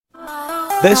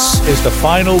This is the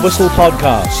Final Whistle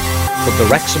podcast from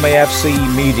the Wrexham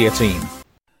AFC media team.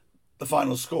 The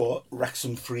final score,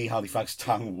 Wrexham 3, Halifax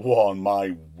Town 1.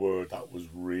 My word, that was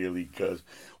really good.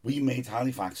 We made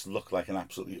Halifax look like an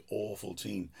absolutely awful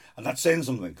team. And that's saying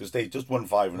something, because they just won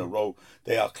 5 in a row.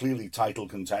 They are clearly title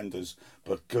contenders,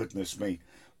 but goodness me,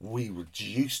 we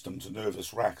reduced them to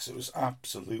nervous wrecks. It was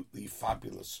absolutely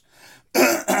fabulous.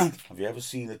 Have you ever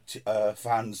seen a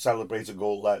fan celebrate a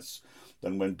goal less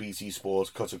than when BT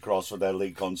Sport cut across for their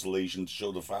late consolation to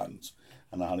show the fans?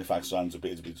 And the Halifax fans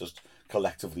appear to be just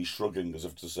collectively shrugging as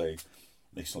if to say,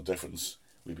 makes no difference,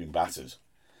 we've been battered.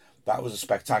 That was a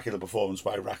spectacular performance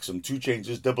by Wrexham. 2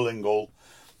 changes, double in goal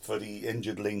for the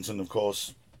injured Lainton, of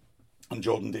course, and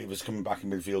Jordan Davis coming back in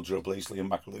midfield to replace Liam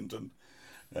McAlinton.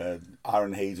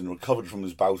 Aaron Hayden recovered from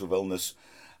his bout of illness,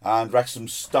 and Wrexham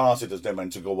started as they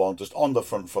meant to go on, just on the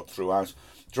front foot throughout,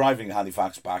 driving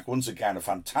Halifax back. Once again, a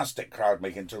fantastic crowd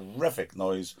making terrific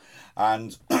noise,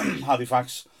 and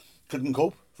Halifax couldn't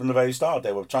cope from the very start.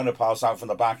 They were trying to pass out from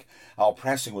the back. Our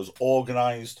pressing was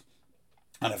organised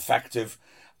and effective,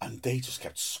 and they just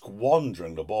kept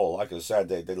squandering the ball. Like I said,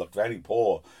 they looked very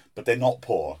poor, but they're not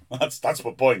poor. That's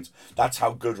my point. That's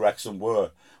how good Wrexham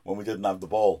were when we didn't have the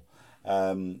ball.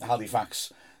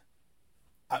 Halifax,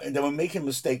 they were making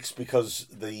mistakes because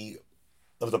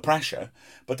of the pressure,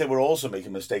 but they were also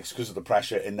making mistakes because of the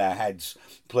pressure in their heads.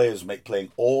 Players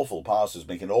playing awful passes,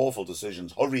 making awful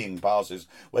decisions, hurrying passes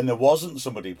when there wasn't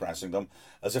somebody pressing them,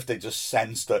 as if they just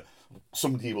sensed that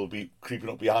somebody will be creeping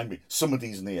up behind me.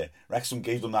 Somebody's near. Wrexham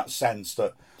gave them that sense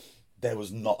that there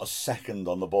was not a second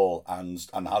on the ball, and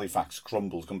Halifax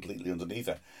crumbled completely underneath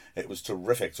it. It was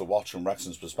terrific to watch from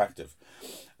Wrexham's perspective.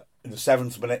 In the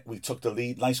 7th minute, we took the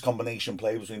lead. Nice combination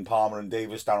play between Palmer and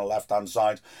Davis down the left-hand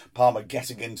side. Palmer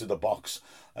getting into the box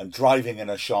and driving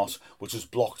in a shot, which was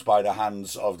blocked by the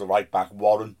hands of the right-back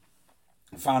Warren.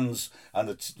 Fans and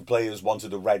the players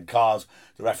wanted a red card.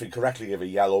 The referee correctly gave a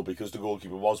yellow because the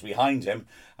goalkeeper was behind him,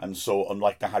 and so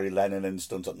unlike the Harry Lennon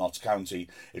incident at Notts County,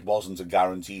 it wasn't a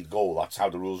guaranteed goal. That's how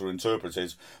the rules were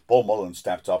interpreted. Paul Mullen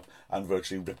stepped up and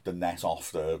virtually ripped the net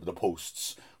off the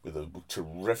posts with a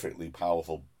terrifically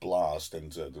powerful blast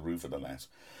into the roof of the net.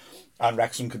 And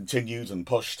Wrexham continued and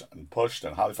pushed,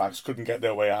 and Halifax couldn't get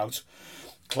their way out.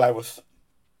 Cleworth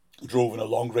drove in a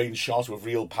long-range shot with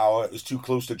real power. It was too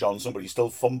close to Johnson, but he still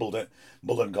fumbled it.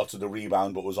 Mullen got to the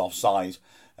rebound, but was offside.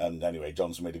 And anyway,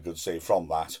 Johnson made a good save from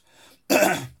that.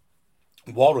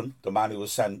 Warren, the man who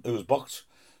was booked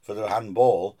for the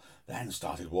handball, then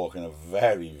started walking a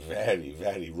very, very,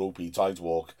 very ropey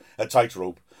tightrope.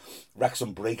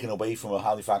 Wrexham breaking away from a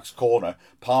Halifax corner.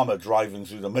 Palmer driving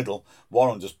through the middle.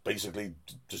 Warren just basically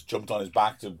jumped on his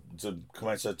back to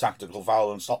commence a tactical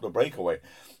foul and stop the breakaway.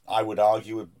 I would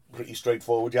argue a pretty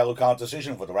straightforward yellow card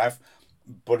decision for the ref,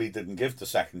 but he didn't give the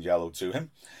second yellow to him.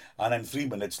 And then 3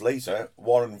 minutes later,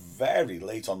 Warren very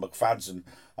late on McFadden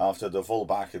after the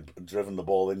full-back had driven the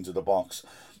ball into the box.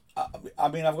 I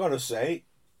mean, I've got to say,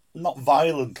 not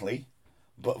violently,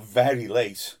 but very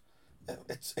late.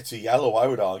 It's a yellow, I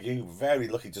would argue. Very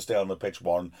lucky to stay on the pitch,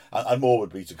 Warren, and more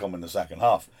would be to come in the second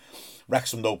half.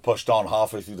 Wrexham, though, pushed on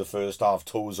halfway through the first half.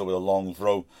 Tozer with a long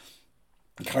throw,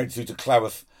 carried through to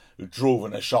Cleworth, who drove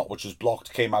in a shot which was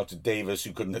blocked, came out to Davis,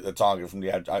 who couldn't hit the target from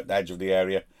the edge of the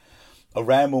area. A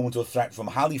rare moment of threat from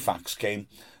Halifax came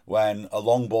when a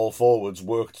long ball forwards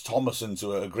worked Thomas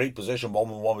into a great position,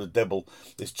 1-on-1 with Dibble.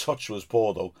 His touch was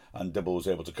poor, though, and Dibble was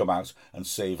able to come out and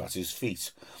save at his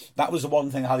feet. That was the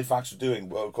one thing Halifax were doing.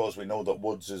 Well, of course, we know that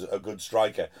Woods is a good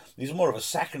striker. He's more of a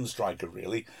second striker,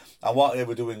 really. And what they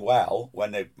were doing well,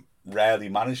 when they rarely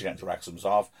managed to get into Wrexham's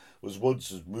half, was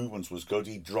Woods' movements was good.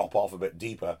 He'd drop off a bit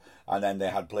deeper, and then they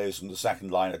had players from the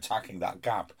second line attacking that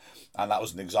gap. And that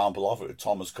was an example of it, with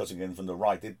Thomas cutting in from the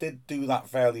right. They did do that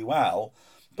fairly well,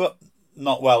 but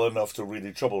not well enough to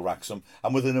really trouble Wrexham.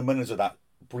 And within a minute of that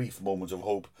brief moment of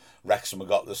hope, Wrexham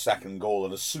got the second goal,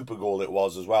 and a super goal it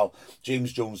was as well.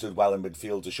 James Jones did well in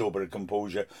midfield to show a bit of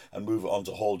composure and move it on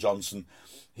to Hall Johnson.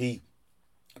 He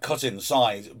cut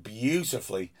inside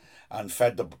beautifully and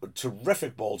fed the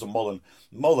terrific ball to Mullen.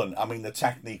 Mullen, I mean, the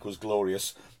technique was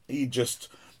glorious. He just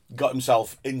got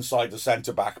himself inside the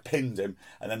centre-back, pinned him,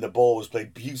 and then the ball was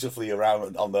played beautifully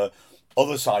around on the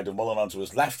other side of Mullen onto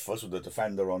his left foot with the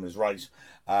defender on his right,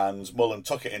 and Mullen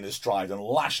took it in his stride and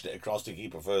lashed it across the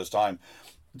keeper first time.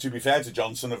 to be fair to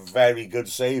Johnson, a very good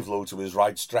save, low to his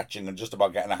right, stretching and just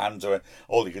about getting a hand to it.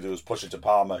 All he could do was push it to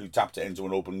Palmer, who tapped it into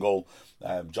an open goal.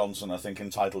 Johnson, I think,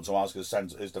 entitled to ask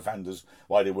his defenders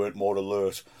why they weren't more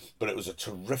alert. But it was a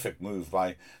terrific move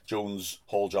by Jones,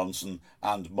 Hall Johnson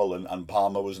and Mullen, and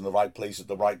Palmer was in the right place at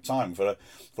the right time. For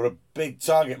a big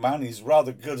target man, he's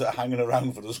rather good at hanging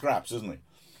around for the scraps, isn't he?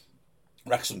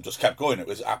 Wrexham just kept going. It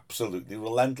was absolutely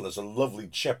relentless. A lovely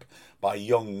chip by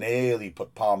Young nearly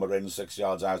put Palmer in 6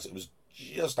 yards out. It was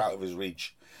just out of his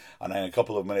reach. And then a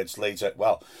couple of minutes later,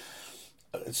 well,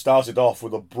 it started off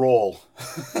with a brawl.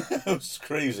 It was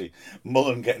crazy.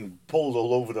 Mullen getting pulled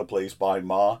all over the place by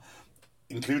Marr,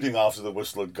 including after the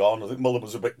whistle had gone. I think Mullen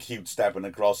was a bit cute stepping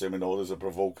across him in order to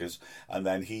provoke us. And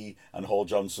then he and Hall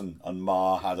Johnson and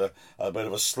Marr had a bit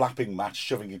of a slapping match,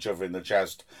 shoving each other in the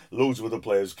chest. Loads of other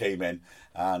players came in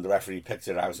and the referee picked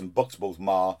it out and booked both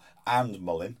Marr and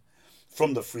Mullen.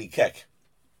 From the free kick,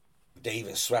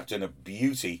 Davis swept in a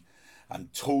beauty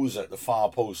and Tozer at the far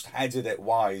post headed it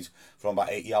wide from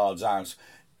about 8 yards out.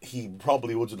 He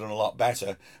probably would have done a lot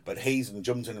better, but Hazen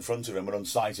jumped in front of him and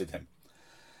unsighted him.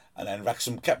 And then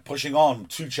Wrexham kept pushing on.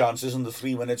 2 chances in the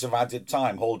 3 minutes of added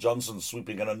time. Hall Johnson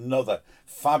swooping in another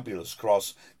fabulous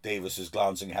cross. Davis's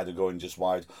glancing header going just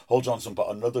wide. Hall Johnson put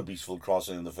another beautiful cross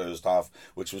in the first half,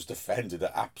 which was defended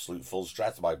at absolute full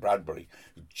strength by Bradbury,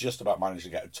 who just about managed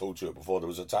to get a toe to it before there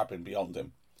was a tap in beyond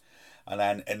him. And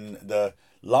then in the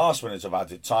last minute of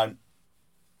added time,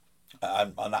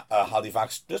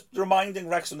 Halifax just reminding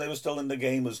Wrexham they were still in the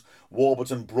game as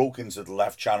Warburton broke into the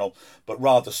left channel but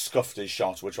rather scuffed his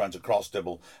shot, which went across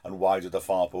Dibble and wide at the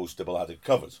far post. Dibble had it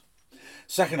covered.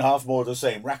 Second half, more of the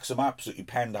same. Wrexham absolutely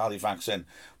penned Halifax in.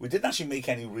 We didn't actually make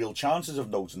any real chances of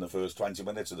note in the first 20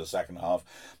 minutes of the second half,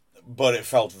 but it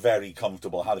felt very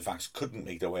comfortable. Halifax couldn't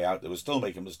make their way out. They were still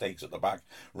making mistakes at the back.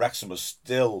 Wrexham was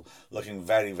still looking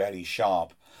very, very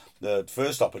sharp. The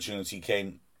first opportunity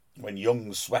came when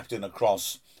Young swept in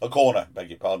across a corner,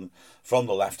 from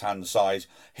the left-hand side.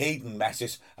 Hayden met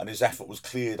it and his effort was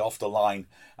cleared off the line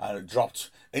and it dropped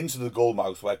into the goal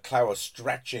mouth where Clower,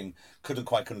 stretching, couldn't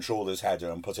quite control his header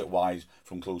and put it wide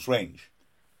from close range.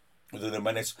 Within a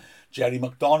minute, Jerry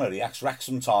McDonough, the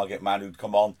ex-Wrexham target man who'd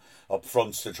come on up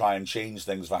front to try and change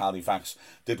things for Halifax,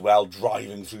 did well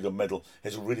driving through the middle.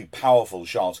 It's a really powerful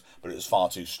shot, but it was far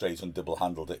too straight and Dibble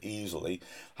handled it easily.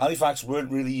 Halifax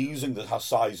weren't really using the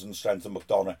size and strength of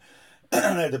McDonough. They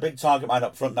had a big target man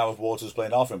up front now with Waters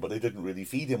playing off him, but they didn't really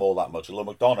feed him all that much.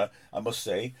 Although McDonough, I must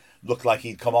say, looked like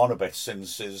he'd come on a bit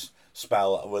since his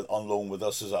spell on loan with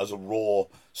us as a raw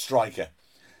striker.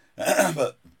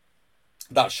 But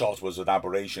that shot was an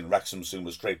aberration. Wrexham soon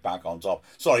was straight back on top.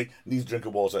 Sorry, needs a drink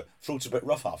of water. Throat's a bit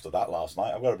rough after that last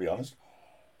night, I've got to be honest.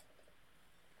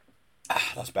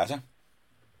 That's better.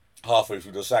 Halfway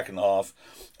through the second half,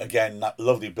 again, that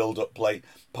lovely build-up play.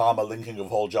 Palmer linking of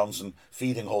Hall Johnson,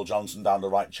 feeding Hall Johnson down the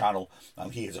right channel,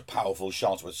 and he hit a powerful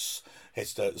shot which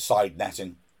hits the side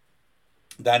netting.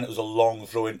 Then it was a long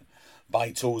throw-in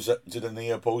by Tozer to the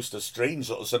near post. A strange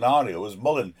sort of scenario as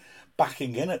Mullen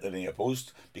backing in at the near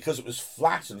post because it was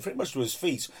flat and pretty much to his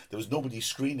feet. There was nobody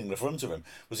screening the front of him.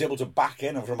 Was able to back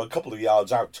in and from a couple of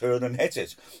yards out turn and hit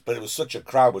it. But it was such a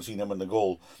crowd between him and the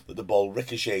goal that the ball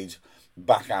ricocheted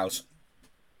back out.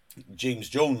 James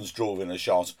Jones drove in a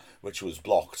shot which was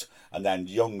blocked, and then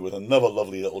Young with another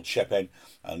lovely little chip in,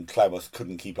 and Clemeth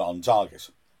couldn't keep it on target.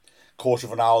 Quarter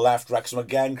of an hour left, Wrexham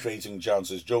again creating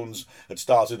chances. Jones had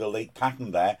started a late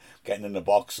pattern there, getting in the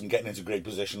box and getting into great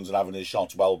positions and having his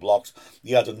shots well blocked.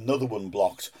 He had another one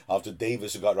blocked after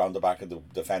Davis had got round the back of the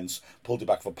defence, pulled it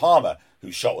back for Palmer,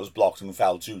 whose shot was blocked and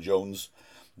fell to Jones.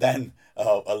 Then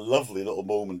a lovely little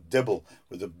moment, Dibble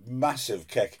with a massive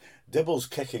kick. Dibble's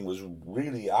kicking was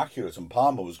really accurate and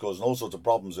Palmer was causing all sorts of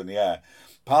problems in the air.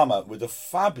 Palmer with a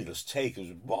fabulous take, it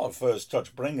was what a first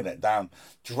touch, bringing it down,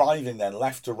 driving then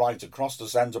left to right across the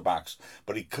centre-backs,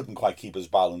 but he couldn't quite keep his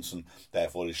balance and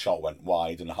therefore his shot went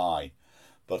wide and high.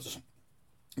 But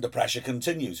the pressure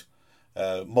continued.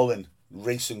 Mullen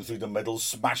racing through the middle,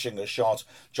 smashing a shot.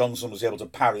 Johnson was able to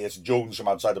parry it. Jones from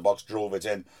outside the box drove it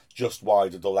in just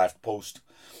wide of the left post.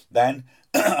 Then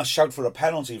a shout for a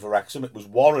penalty for Wrexham. It was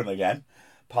Warren again.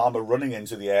 Palmer running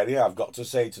into the area. I've got to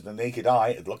say, to the naked eye,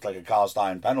 it looked like a cast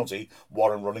iron penalty.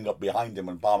 Warren running up behind him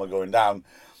and Palmer going down.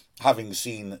 Having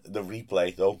seen the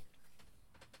replay, though,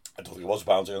 I don't think it was a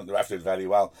penalty. I think the referee did very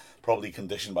well. Probably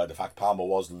conditioned by the fact Palmer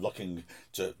was looking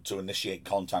to initiate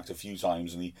contact a few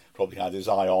times and he probably had his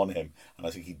eye on him. And I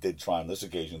think he did try on this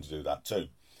occasion to do that too.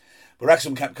 But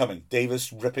Wrexham kept coming.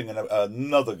 Davis ripping in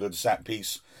another good set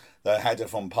piece. The header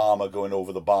from Palmer going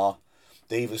over the bar.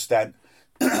 Davis then,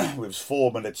 with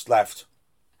 4 minutes left,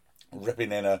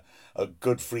 ripping in a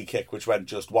good free kick which went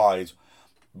just wide,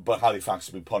 but Halifax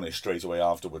had been punished straight away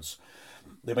afterwards.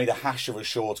 They made a hash of a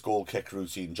short goal kick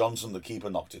routine. Johnson, the keeper,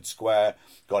 knocked it square,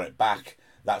 got it back.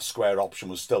 That square option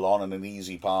was still on and an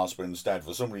easy pass, but instead,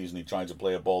 for some reason, he tried to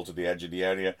play a ball to the edge of the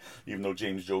area, even though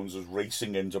James Jones was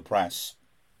racing into press.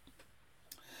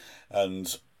 And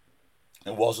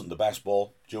it wasn't the best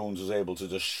ball. Jones was able to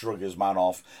just shrug his man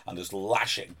off and just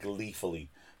lash it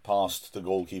gleefully past the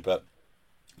goalkeeper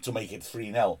to make it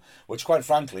 3-0, which, quite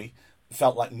frankly,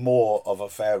 felt like more of a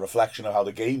fair reflection of how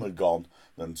the game had gone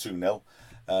than 2-0.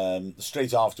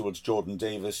 Straight afterwards, Jordan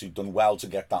Davis, who'd done well to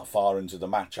get that far into the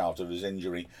match out of his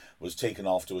injury, was taken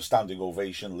off to a standing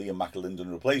ovation. Liam McAlinden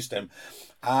replaced him.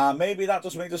 Maybe that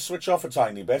just made us switch off a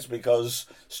tiny bit, because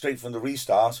straight from the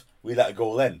restart, we let a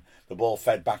goal in. The ball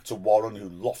fed back to Warren, who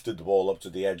lofted the ball up to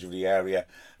the edge of the area.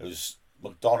 It was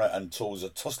McDonough and Tozer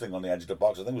tussling on the edge of the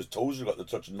box. I think it was Tozer who got the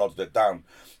touch and nodded it down,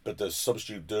 but the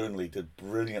substitute Durnley did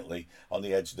brilliantly on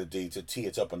the edge of the D to tee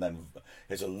it up and then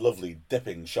hit a lovely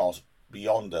dipping shot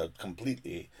beyond a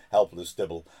completely helpless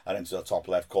Dibble and into the top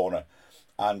left corner.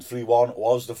 And 3-1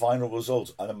 was the final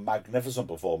result, and a magnificent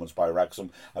performance by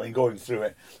Wrexham. I mean, going through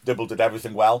it, Dibble did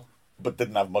everything well, but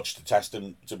didn't have much to test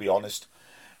him, to be honest.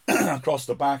 Across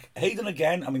the back, Hayden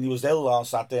again, I mean, he was ill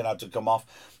last Saturday and had to come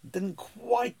off. Didn't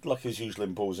quite look his usual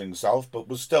imposing self, but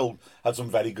was still had some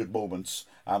very good moments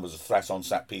and was a threat on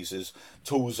set pieces.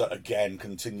 Tozer again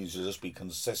continues to just be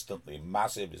consistently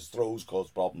massive. His throws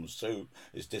caused problems too.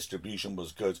 His distribution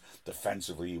was good.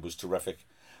 Defensively, he was terrific.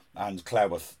 And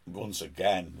Cleworth, once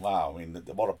again, wow, I mean,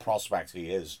 what a prospect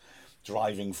he is.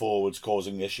 Driving forwards,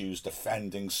 causing issues,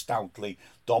 defending stoutly,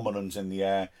 dominant in the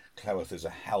air. Cleworth is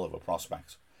a hell of a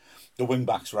prospect. The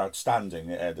wing-backs were outstanding.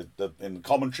 In the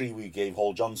commentary, we gave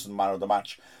Hall Johnson man of the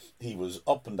match. He was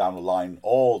up and down the line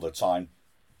all the time.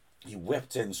 He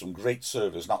whipped in some great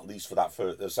service, not least for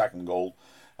the second goal.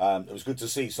 It was good to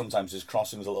see. Sometimes his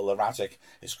crossing was a little erratic.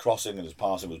 His crossing and his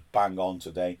passing was bang on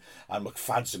today. And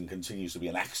McFadden continues to be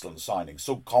an excellent signing.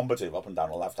 So combative up and down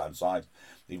the left-hand side.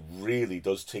 He really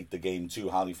does take the game to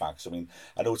Halifax. I mean,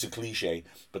 I know it's a cliche,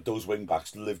 but those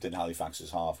wing-backs lived in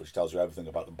Halifax's half, which tells you everything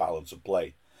about the balance of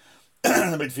play. The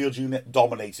midfield unit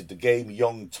dominated the game.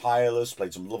 Young, tireless,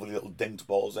 played some lovely little dinked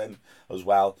balls in as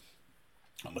well.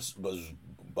 And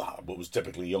was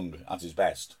typically Young at his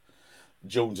best.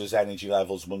 Jones's energy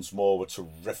levels once more were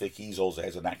terrific. He's also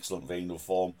has an excellent vein of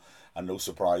form, and no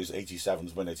surprise,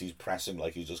 87th minute he's pressing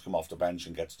like he's just come off the bench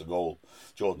and gets the goal.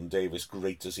 Jordan Davis,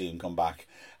 great to see him come back,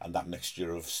 and that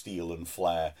mixture of steel and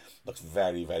flair looks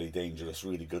very, very dangerous.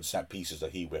 Really good set pieces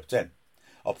that he whipped in.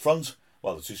 Up front,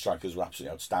 well, the two strikers were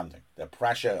absolutely outstanding. Their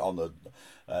pressure on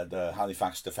the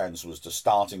Halifax defence was the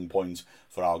starting point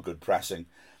for our good pressing.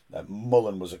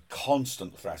 Mullen was a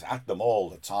constant threat at them all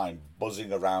the time,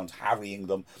 buzzing around, harrying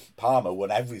them. Palmer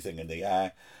won everything in the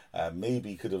air.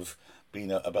 Maybe could have been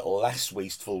a bit less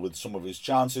wasteful with some of his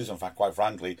chances. In fact, quite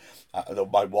frankly,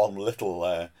 my one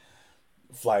little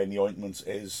fly in the ointment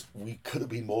is we could have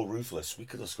been more ruthless. We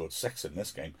could have scored 6 in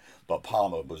this game, but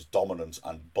Palmer was dominant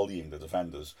and bullying the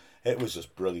defenders. It was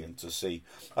just brilliant to see.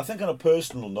 I think on a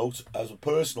personal note, as a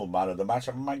personal man of the match,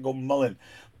 I might go Mullen.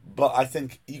 But I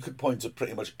think you could point to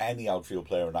pretty much any outfield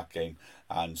player in that game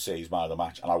and say he's man of the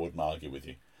match, and I wouldn't argue with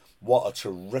you. What a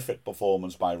terrific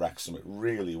performance by Wrexham. It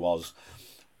really was.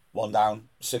 1 down,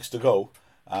 6 to go.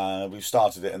 We've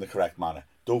started it in the correct manner.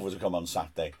 Dover to come on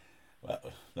Saturday. Well,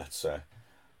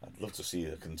 I'd love to see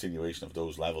a continuation of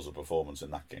those levels of performance in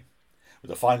that game. With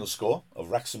the final score of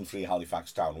Wrexham 3,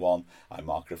 Halifax Town 1, I'm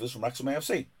Mark Griffiths from Wrexham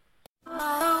AFC.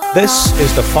 This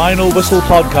is the Final Whistle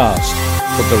podcast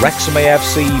from the Wrexham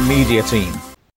AFC media team.